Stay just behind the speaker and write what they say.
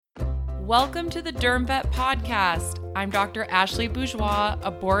Welcome to the Derm Vet Podcast. I'm Dr. Ashley Bourgeois, a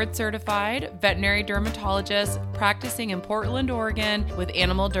board-certified veterinary dermatologist practicing in Portland, Oregon with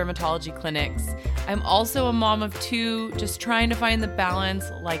animal dermatology clinics. I'm also a mom of two, just trying to find the balance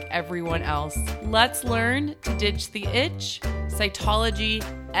like everyone else. Let's learn to ditch the itch, cytology,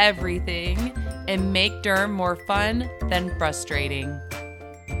 everything, and make derm more fun than frustrating.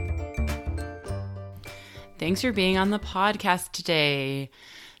 Thanks for being on the podcast today.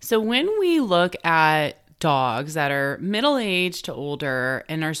 So when we look at dogs that are middle-aged to older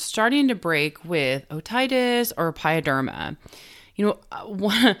and are starting to break with otitis or pyoderma,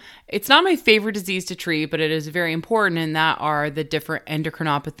 it's not my favorite disease to treat, but it is very important, and that are the different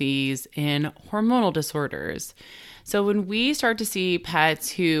endocrinopathies and hormonal disorders. So when we start to see pets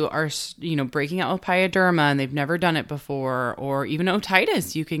who are, breaking out with pyoderma and they've never done it before, or even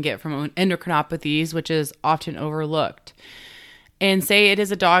otitis you can get from endocrinopathies, which is often overlooked, and say it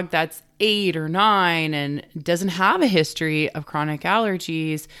is a dog that's 8 or 9 and doesn't have a history of chronic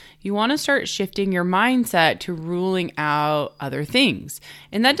allergies, you want to start shifting your mindset to ruling out other things.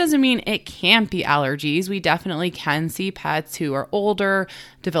 And that doesn't mean it can't be allergies. We definitely can see pets who are older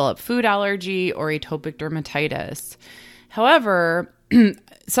develop food allergy or atopic dermatitis. However,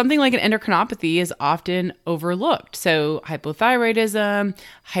 something like an endocrinopathy is often overlooked. So hypothyroidism,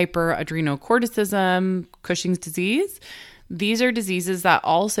 hyperadrenocorticism, Cushing's disease, these are diseases that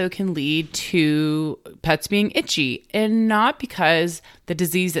also can lead to pets being itchy, and not because the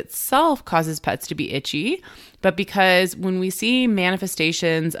disease itself causes pets to be itchy, but because when we see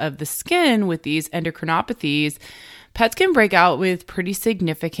manifestations of the skin with these endocrinopathies, pets can break out with pretty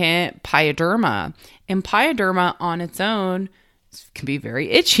significant pyoderma, and pyoderma on its own can be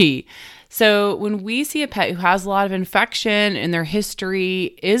very itchy. So when we see a pet who has a lot of infection and their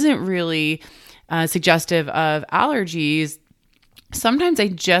history isn't really suggestive of allergies, sometimes I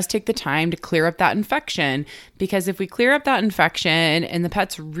just take the time to clear up that infection, because if we clear up that infection and the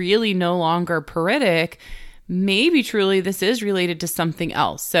pet's really no longer pruritic, maybe truly this is related to something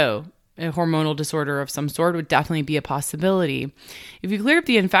else. So a hormonal disorder of some sort would definitely be a possibility. If you clear up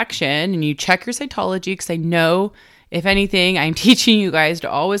the infection and you check your cytology, because I know, if anything, I'm teaching you guys to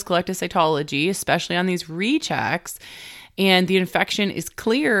always collect a cytology, especially on these rechecks, and the infection is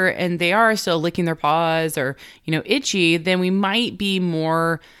clear and they are still licking their paws or, itchy, then we might be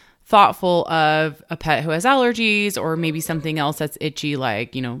more thoughtful of a pet who has allergies or maybe something else that's itchy,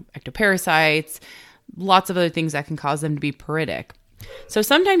 like, ectoparasites, lots of other things that can cause them to be pruritic. So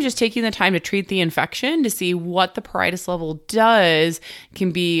sometimes just taking the time to treat the infection to see what the pruritus level does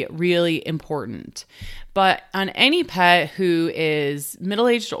can be really important. But on any pet who is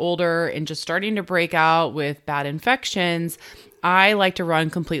middle-aged or older and just starting to break out with bad infections, I like to run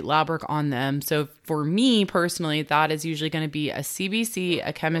complete lab work on them. So for me personally, that is usually going to be a CBC,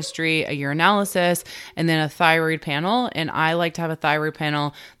 a chemistry, a urinalysis, and then a thyroid panel. And I like to have a thyroid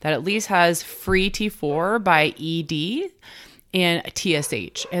panel that at least has free T4 by ED and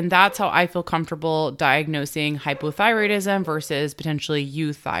TSH. And that's how I feel comfortable diagnosing hypothyroidism versus potentially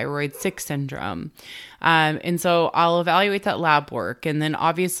euthyroid 6 syndrome. And so I'll evaluate that lab work. And then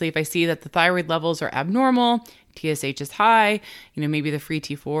obviously if I see that the thyroid levels are abnormal, TSH is high, maybe the free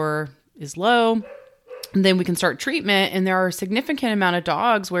T4 is low, then we can start treatment. And there are a significant amount of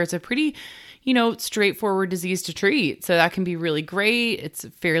dogs where it's a pretty straightforward disease to treat. So that can be really great. It's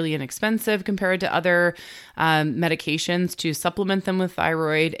fairly inexpensive compared to other medications to supplement them with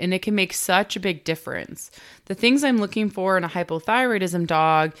thyroid, and it can make such a big difference. The things I'm looking for in a hypothyroidism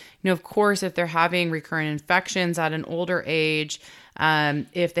dog, of course, if they're having recurrent infections at an older age,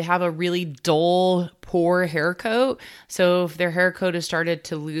 if they have a really dull, poor hair coat. So if their hair coat has started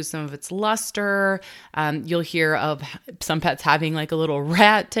to lose some of its luster, you'll hear of some pets having like a little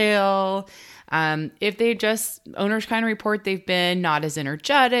rat tail. If owners kind of report they've been not as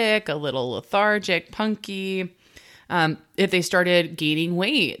energetic, a little lethargic, punky. If they started gaining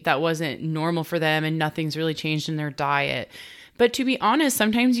weight that wasn't normal for them and nothing's really changed in their diet. But to be honest,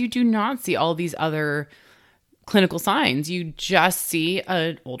 sometimes you do not see all these other clinical signs. You just see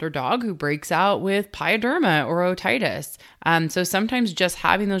an older dog who breaks out with pyoderma or otitis. So sometimes just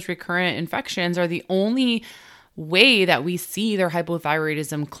having those recurrent infections are the only way that we see their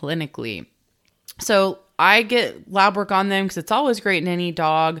hypothyroidism clinically. So I get lab work on them because it's always great in any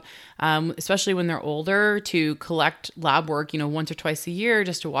dog, especially when they're older, to collect lab work, once or twice a year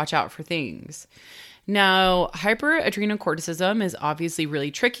just to watch out for things. Now, hyperadrenocorticism is obviously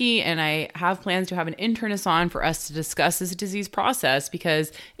really tricky, and I have plans to have an internist on for us to discuss this disease process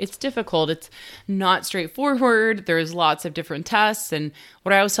because it's difficult. It's not straightforward. There's lots of different tests, and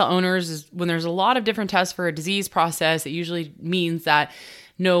what I always tell owners is when there's a lot of different tests for a disease process, it usually means that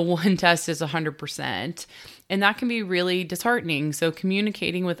no one test is 100%. And that can be really disheartening. So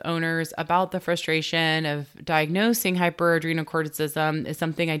communicating with owners about the frustration of diagnosing hyperadrenocorticism is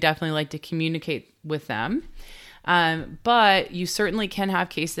something I definitely like to communicate with them. But you certainly can have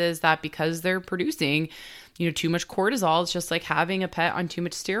cases that because they're producing, too much cortisol, it's just like having a pet on too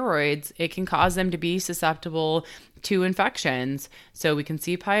much steroids. It can cause them to be susceptible to infections. So we can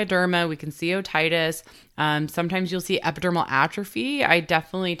see pyoderma, we can see otitis. Sometimes you'll see epidermal atrophy. I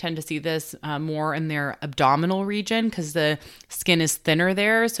definitely tend to see this more in their abdominal region because the skin is thinner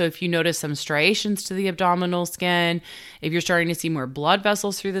there. So if you notice some striations to the abdominal skin, if you're starting to see more blood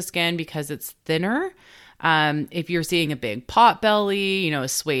vessels through the skin because it's thinner, if you're seeing a big pot belly, a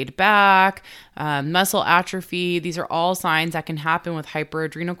swayed back, muscle atrophy, these are all signs that can happen with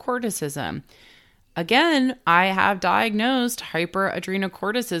hyperadrenocorticism. Again, I have diagnosed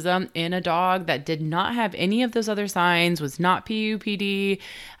hyperadrenocorticism in a dog that did not have any of those other signs, was not PUPD.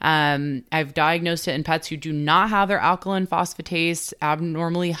 I've diagnosed it in pets who do not have their alkaline phosphatase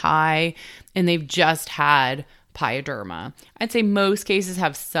abnormally high, and they've just had pyoderma. I'd say most cases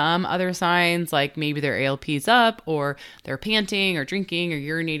have some other signs, like maybe their ALP's up or they're panting or drinking or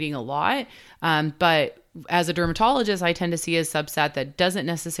urinating a lot. But as a dermatologist, I tend to see a subset that doesn't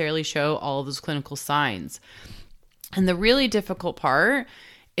necessarily show all of those clinical signs. And the really difficult part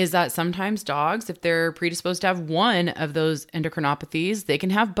is that sometimes dogs, if they're predisposed to have one of those endocrinopathies, they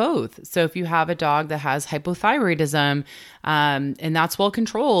can have both. So if you have a dog that has hypothyroidism, and that's well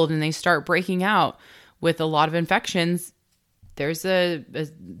controlled, and they start breaking out with a lot of infections, there's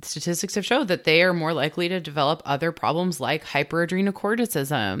statistics have showed that they are more likely to develop other problems like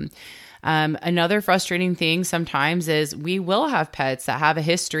hyperadrenocorticism. Another frustrating thing sometimes is we will have pets that have a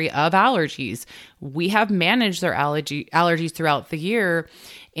history of allergies. We have managed their allergies throughout the year,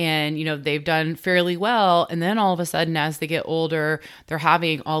 and they've done fairly well. And then all of a sudden, as they get older, they're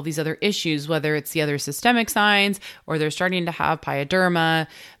having all these other issues, whether it's the other systemic signs or they're starting to have pyoderma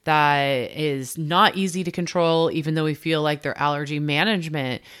that is not easy to control, even though we feel like their allergy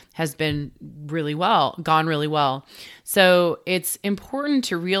management has been gone really well. So it's important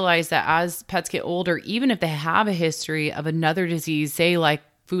to realize that as pets get older, even if they have a history of another disease, say like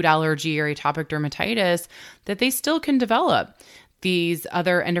food allergy or atopic dermatitis, that they still can develop these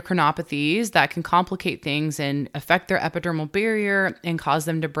other endocrinopathies that can complicate things and affect their epidermal barrier and cause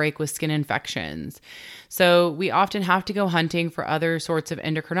them to break with skin infections. So we often have to go hunting for other sorts of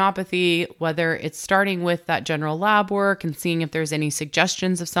endocrinopathy, whether it's starting with that general lab work and seeing if there's any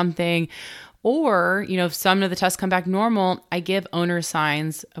suggestions of something, or, if some of the tests come back normal, I give owners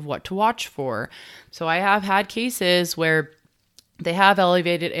signs of what to watch for. So I have had cases where they have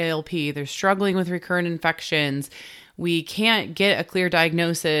elevated ALP, they're struggling with recurrent infections. We can't get a clear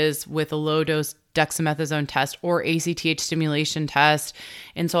diagnosis with a low-dose dexamethasone test or ACTH stimulation test.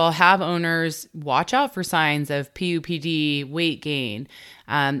 And so I'll have owners watch out for signs of PUPD, weight gain.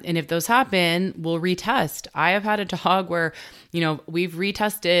 And if those happen, we'll retest. I have had a dog where, we've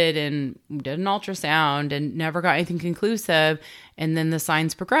retested and did an ultrasound and never got anything conclusive. And then the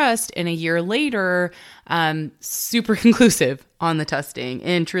signs progressed, and a year later, super conclusive on the testing,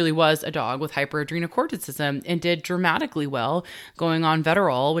 and truly was a dog with hyperadrenocorticism and did dramatically well going on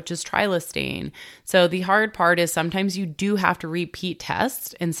Veterol, which is trilostane. So the hard part is sometimes you do have to repeat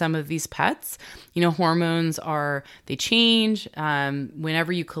tests in some of these pets. Hormones they change.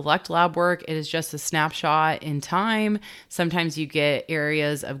 Whenever you collect lab work, it is just a snapshot in time. Sometimes you get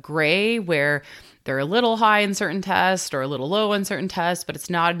areas of gray where they're a little high in certain tests or a little low in certain tests, but it's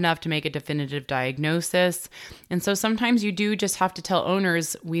not enough to make a definitive diagnosis. And so sometimes you do just have to tell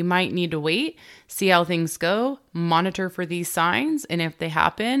owners, we might need to wait, see how things go, monitor for these signs. And if they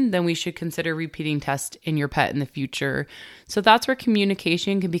happen, then we should consider repeating tests in your pet in the future. So that's where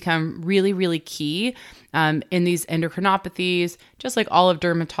communication can become really, really key in these endocrinopathies, just like all of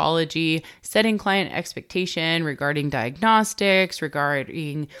dermatology, setting client expectation regarding diagnostics,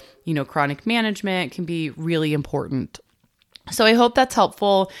 regarding chronic management can be really important. So I hope that's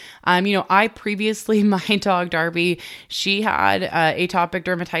helpful. I previously, my dog Darby, she had atopic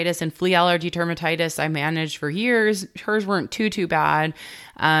dermatitis and flea allergy dermatitis I managed for years. Hers weren't too bad.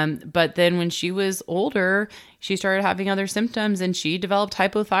 But then when she was older, she started having other symptoms and she developed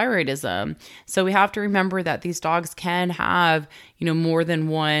hypothyroidism. So we have to remember that these dogs can have, more than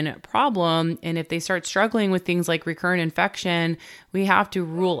one problem. And if they start struggling with things like recurrent infection, we have to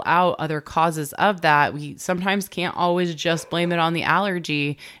rule out other causes of that. We sometimes can't always just blame it on the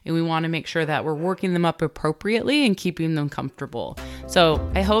allergy, and we want to make sure that we're working them up appropriately and keeping them comfortable. So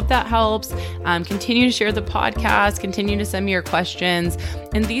I hope that helps. Continue to share the podcast, continue to send me your questions.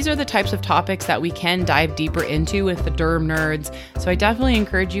 And these are the types of topics that we can dive deeper into with the derm nerds. So I definitely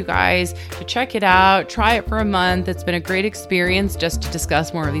encourage you guys to check it out, try it for a month. It's been a great experience just to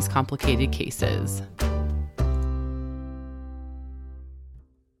discuss more of these complicated cases.